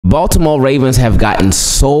Baltimore Ravens have gotten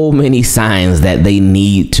so many signs that they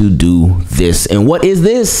need to do this. And what is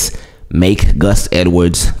this? Make Gus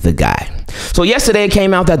Edwards the guy. So yesterday it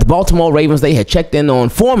came out that the Baltimore Ravens, they had checked in on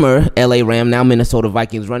former LA Ram, now Minnesota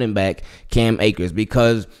Vikings running back Cam Akers,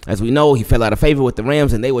 because as we know, he fell out of favor with the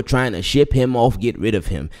Rams and they were trying to ship him off, get rid of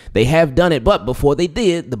him. They have done it, but before they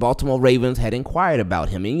did, the Baltimore Ravens had inquired about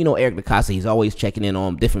him. And you know, Eric DeCosta, he's always checking in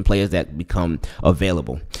on different players that become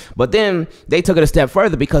available. But then they took it a step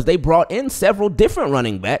further because they brought in several different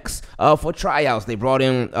running backs for tryouts. They brought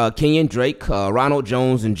in Kenyan Drake, Ronald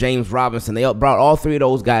Jones, and James Robinson. They brought all three of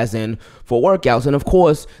those guys in for workouts, and of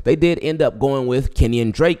course they did end up going with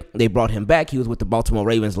Kenyan Drake. They brought him back. He was with the Baltimore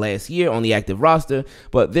Ravens last year on the active roster,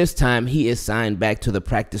 but this time he is signed back to the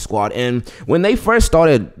practice squad. And when they first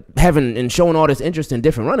started having and showing all this interest in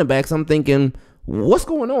different running backs, I'm thinking, what's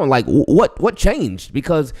going on? Like, what changed?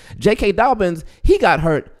 Because J.K. Dobbins, he got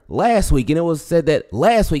hurt last week, and it was said that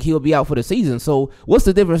last week he would be out for the season. So what's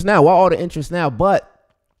the difference now? Why all the interest now? But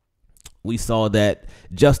we saw that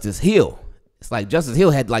Justice Hill, it's like Justice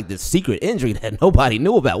Hill had like this secret injury that nobody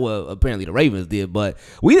knew about. Well, apparently the Ravens did, but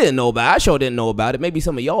we didn't know about it. I sure didn't know about it. Maybe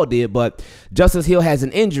some of y'all did, but Justice Hill has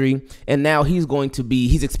an injury, and now he's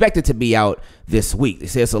expected to be out this week. They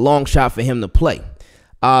say it's a long shot for him to play.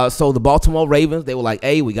 So the Baltimore Ravens, they were like,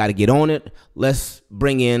 hey, we got to get on it. Let's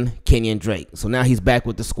bring in Kenyan Drake. So now he's back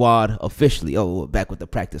with the squad officially. Oh, back with the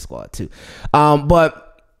practice squad too.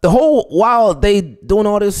 But the whole while they doing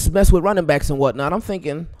all this mess with running backs and whatnot, I'm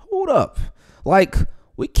thinking, hold up. Like,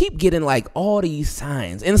 we keep getting like all these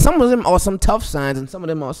signs, and some of them are some tough signs and some of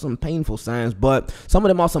them are some painful signs, but some of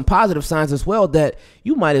them are some positive signs as well, that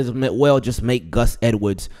you might as well just make Gus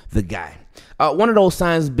Edwards the guy. One of those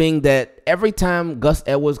signs being that every time Gus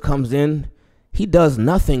Edwards comes in, he does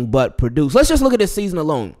nothing but produce. Let's just look at this season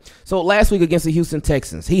alone. So last week against the Houston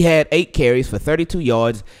Texans, he had 8 carries for 32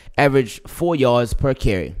 yards, averaged 4 yards per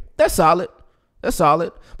carry. That's solid. That's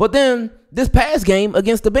solid. But then this past game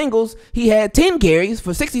against the Bengals, he had 10 carries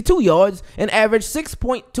for 62 yards and averaged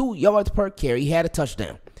 6.2 yards per carry. He had a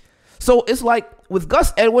touchdown. So it's like with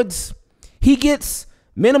Gus Edwards, he gets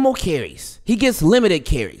minimal carries. He gets limited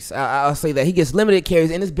carries. I'll say that. He gets limited carries,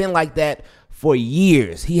 and it's been like that for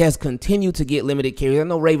years. He has continued to get limited carries. I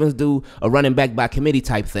know Ravens do a running back by committee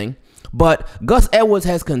type thing, but Gus Edwards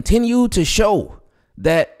has continued to show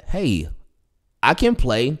that, hey, I can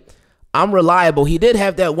play. I'm reliable. He did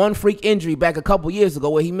have that one freak injury back a couple years ago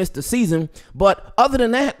where he missed the season. But other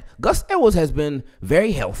than that, Gus Edwards has been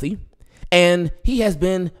very healthy, and he has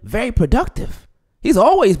been very productive. He's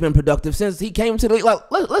always been productive since he came to the league. Like,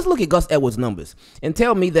 let's look at Gus Edwards' numbers and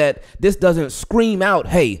tell me that this doesn't scream out,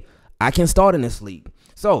 hey, I can start in this league.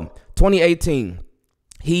 So 2018,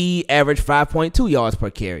 he averaged 5.2 yards per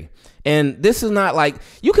carry. And this is not like,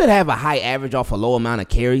 you could have a high average off a low amount of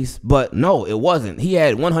carries, but no, it wasn't. He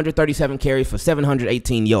had 137 carries for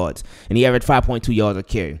 718 yards, and he averaged 5.2 yards a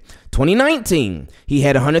carry. 2019, he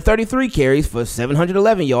had 133 carries for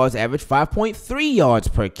 711 yards, averaged 5.3 yards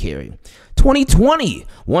per carry. 2020,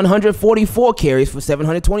 144 carries for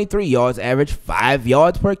 723 yards, averaged 5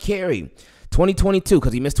 yards per carry. 2022,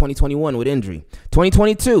 because he missed 2021 with injury.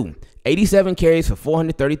 2022, 87 carries for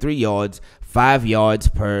 433 yards, 5 yards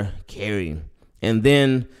per carry. And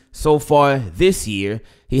then so far this year,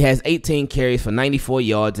 he has 18 carries for 94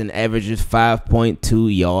 yards and averages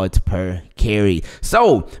 5.2 yards per carry.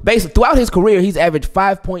 So basically throughout his career, he's averaged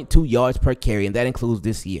 5.2 yards per carry, and that includes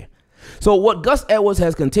this year. So what Gus Edwards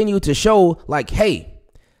has continued to show, like, hey,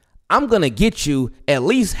 I'm going to get you at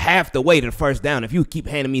least half the way to the first down if you keep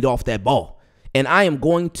handing me off that ball. And I am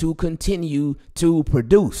going to continue to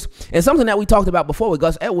produce. And something that we talked about before with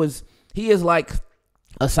Gus Edwards, he is like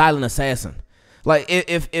a silent assassin. Like,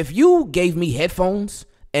 if you gave me headphones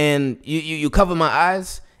and you cover my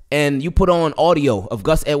eyes and you put on audio of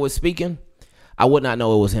Gus Edwards speaking, I would not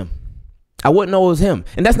know it was him. I wouldn't know it was him.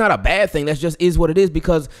 And that's not a bad thing. That's just is what it is,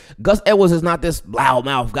 because Gus Edwards is not this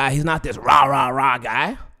loudmouth guy. He's not this rah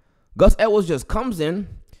guy. Gus Edwards just comes in,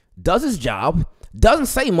 does his job, doesn't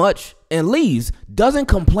say much, and leaves. Doesn't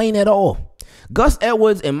complain at all. Gus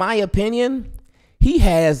Edwards, in my opinion, he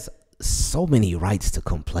has so many rights to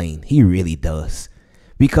complain. He really does.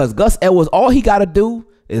 Because Gus Edwards, all he got to do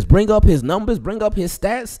is bring up his numbers, bring up his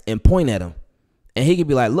stats, and point at them. And he could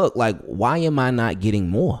be like, look, like, why am I not getting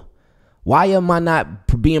more? Why am I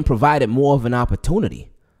not being provided more of an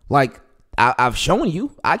opportunity? Like, I've shown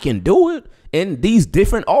you I can do it in these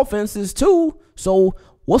different offenses too. So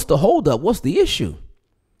what's the holdup? What's the issue?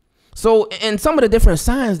 So, and some of the different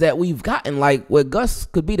signs that we've gotten, like where Gus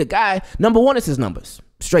could be the guy, number one is his numbers.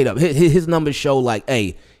 Straight up, his numbers show like,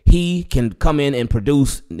 hey, he can come in and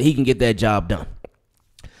produce. He can get that job done.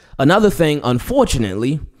 Another thing,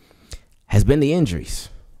 unfortunately, has been the injuries.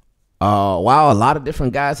 While a lot of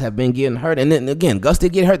different guys have been getting hurt, and then again, Gus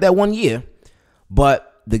did get hurt that 1 year,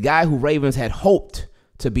 but the guy who Ravens had hoped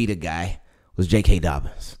to be the guy was J.K.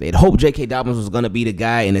 Dobbins. They had hoped J.K. Dobbins was going to be the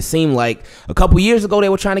guy, and it seemed like a couple years ago they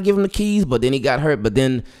were trying to give him the keys, but then he got hurt. But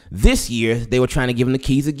then this year they were trying to give him the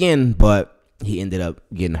keys again, but he ended up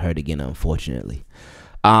getting hurt again, unfortunately.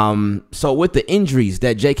 So with the injuries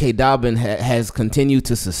that J.K. Dobbins has continued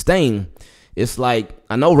to sustain, it's like,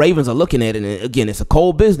 I know Ravens are looking at it, and again, it's a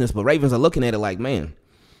cold business, but Ravens are looking at it like, man,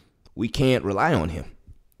 we can't rely on him.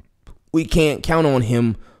 We can't count on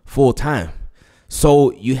him full time.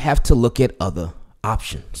 So you have to look at other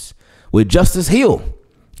options. With Justice Hill,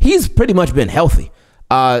 he's pretty much been healthy.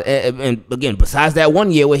 And again, besides that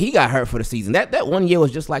 1 year where he got hurt for the season, that 1 year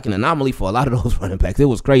was just like an anomaly for a lot of those running backs. It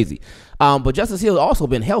was crazy. But Justice Hill has also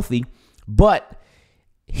been healthy, but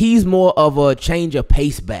he's more of a change of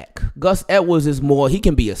pace back. Gus Edwards is more, he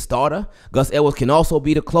can be a starter. Gus Edwards can also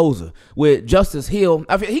be the closer. With Justice Hill,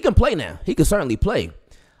 I feel he can play now. He can certainly play.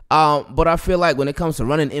 But I feel like when it comes to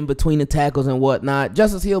running in between the tackles and whatnot,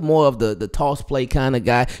 Justice Hill more of the toss play kind of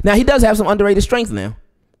guy. Now, he does have some underrated strength now.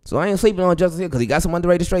 So I ain't sleeping on Justice Hill because he got some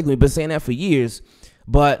underrated strength. We've been saying that for years.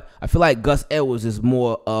 But I feel like Gus Edwards is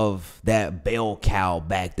more of that bell cow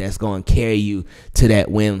back that's going to carry you to that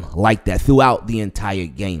win like that throughout the entire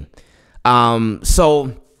game.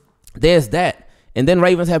 So there's that. And then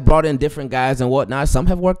Ravens have brought in different guys and whatnot. Some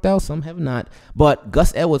have worked out, some have not. But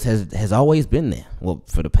Gus Edwards has always been there. Well,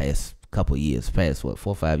 for the past couple of years, past 4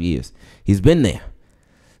 or 5 years, he's been there.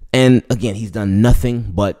 And again, he's done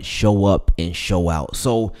nothing but show up and show out.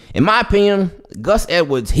 So in my opinion, Gus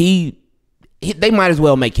Edwards, they might as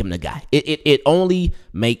well make him the guy. It only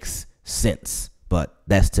makes sense. But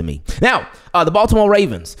that's to me. Now, the Baltimore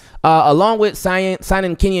Ravens, along with signing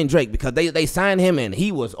Kenyan Drake, because they signed him and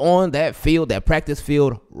he was on that field, that practice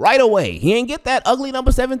field, right away. He ain't get that ugly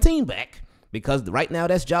number 17 back because right now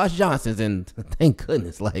that's Josh Johnson's. And thank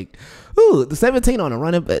goodness, like, ooh, the 17 on the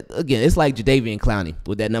running. But again, it's like Jadeveon Clowney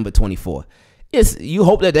with that number 24. You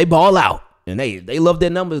hope that they ball out and they love their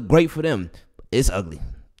number. Great for them. It's ugly.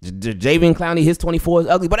 Jadeveon Clowney, his 24 is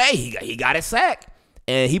ugly, but hey, he got his sack.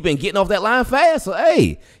 And he been getting off that line fast. So,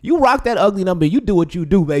 hey, you rock that ugly number. You do what you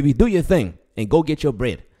do, baby. Do your thing and go get your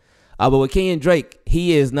bread. But with Kenyan Drake,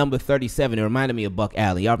 he is number 37. It reminded me of Buck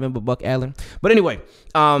Allen. Y'all remember Buck Allen? But anyway,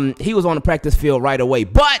 he was on the practice field right away.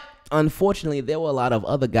 But unfortunately, there were a lot of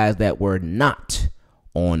other guys that were not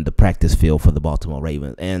on the practice field for the Baltimore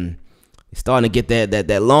Ravens. And he's starting to get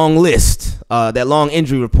that long list, that long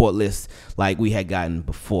injury report list like we had gotten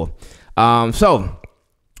before. So,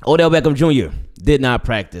 Odell Beckham Jr. did not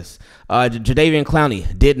practice. Jadeveon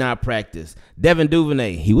Clowney did not practice. Devin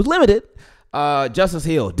Duvernay, he was limited. Justice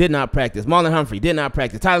Hill did not practice. Marlon Humphrey did not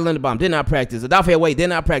practice. Tyler Linderbaum did not practice. Adolphe Wade did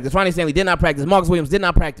not practice. Ronnie Stanley did not practice. Marcus Williams did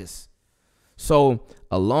not practice. So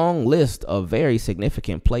a long list of very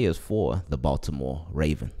significant players for the Baltimore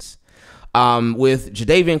Ravens. With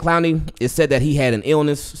Jadeveon Clowney, it said that he had an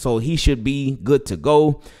illness, so he should be good to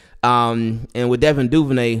go. And with Devin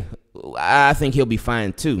Duvernay, I think he'll be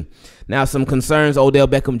fine too. Now, some concerns, Odell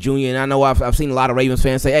Beckham Jr., and I know I've seen a lot of Ravens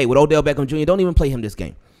fans say, hey, with Odell Beckham Jr., don't even play him this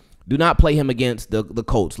game. Do not play him against the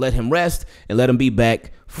Colts. Let him rest and let him be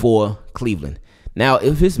back for Cleveland. Now,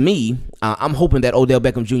 if it's me, I'm hoping that Odell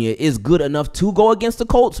Beckham Jr. is good enough to go against the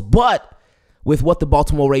Colts, but with what the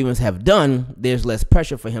Baltimore Ravens have done, there's less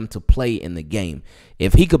pressure for him to play in the game.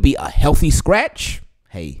 If he could be a healthy scratch,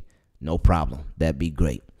 hey, no problem. That'd be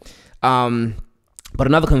great. But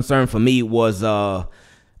another concern for me was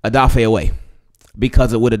Adolphe Wade.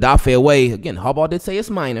 Because with Adolphe Wade, again, Harbaugh did say it's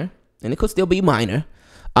minor, and it could still be minor.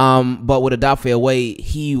 But with Adolphe Wade,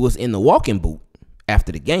 he was in the walking boot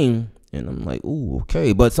after the game. And I'm like, ooh,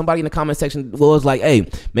 okay. But somebody in the comment section was like, hey,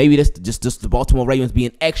 maybe that's just the Baltimore Ravens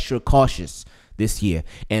being extra cautious this year.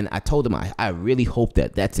 And I told them I really hope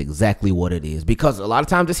that that's exactly what it is. Because a lot of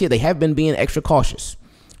times this year, they have been being extra cautious.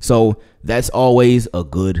 So that's always a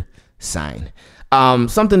good sign.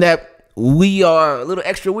 Something that we are a little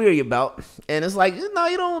extra weary about. And it's like, no,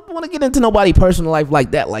 you don't want to get into nobody's personal life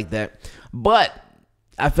like that. But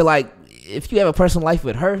I feel like if you have a personal life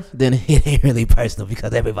with her, then it ain't really personal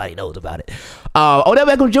because everybody knows about it. Odell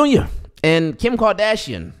Beckham Jr. and Kim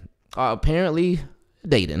Kardashian are apparently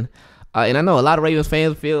dating. And I know a lot of Ravens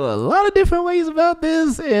fans feel a lot of different ways about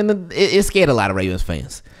this, and it scared a lot of Ravens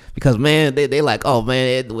fans. Because, man, they like, oh,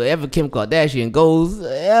 man, wherever Kim Kardashian goes,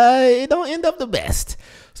 it don't end up the best.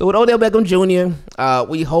 So with Odell Beckham Jr.,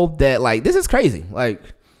 we hope that, like, this is crazy. Like,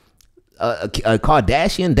 a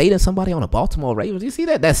Kardashian dating somebody on a Baltimore Ravens. You see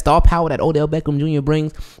that star power that Odell Beckham Jr.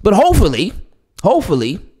 brings? But hopefully,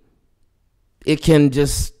 it can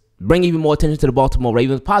just bring even more attention to the Baltimore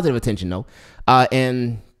Ravens. Positive attention, though.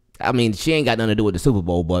 And I mean, she ain't got nothing to do with the Super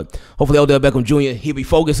Bowl, but hopefully Odell Beckham Jr., he'll be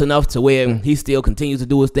focused enough to where he still continues to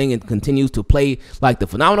do his thing and continues to play like the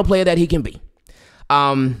phenomenal player that he can be.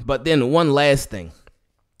 But then one last thing.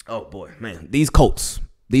 Oh, boy, man. These Colts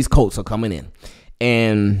are coming in.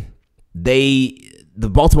 And the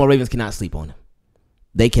Baltimore Ravens cannot sleep on them.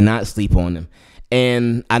 They cannot sleep on them.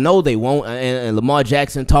 And I know they won't. And Lamar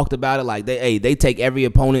Jackson talked about it like they take every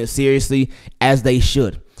opponent seriously, as they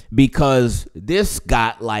should. Because this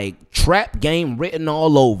got like trap game written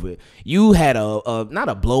all over it. You had not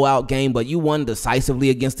a blowout game, but you won decisively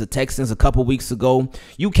against the Texans a couple weeks ago.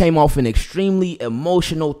 You came off an extremely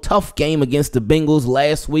emotional, tough game against the Bengals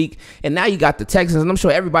last week. And now you got the Texans. And I'm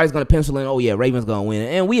sure everybody's going to pencil in, oh yeah, Ravens going to win.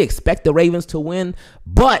 And we expect the Ravens to win.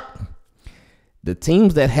 But the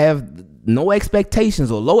teams that have no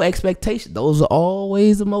expectations or low expectations, those are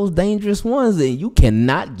always the most dangerous ones, and you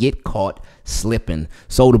cannot get caught slipping.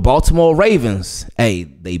 So the Baltimore Ravens, hey,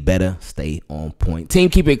 they better stay on point. Team,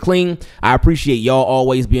 keep it clean. I appreciate y'all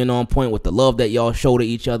always being on point with the love that y'all show to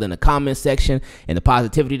each other in the comment section and the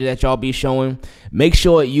positivity that y'all be showing. Make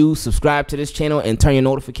sure you subscribe to this channel and turn your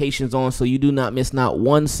notifications on so you do not miss not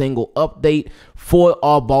one single update for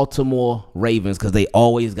our Baltimore Ravens, because they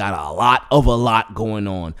always got a lot going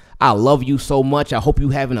on. I love you so much. I hope you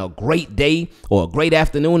having a great day or a great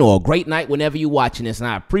afternoon or a great night whenever you're watching this. And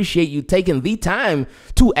I appreciate you taking the time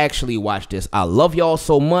to actually watch this. I love y'all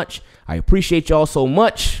so much. I appreciate y'all so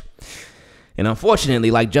much. And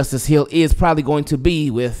unfortunately, like Justice Hill is probably going to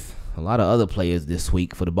be with a lot of other players this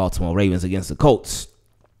week for the Baltimore Ravens against the Colts,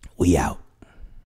 we out.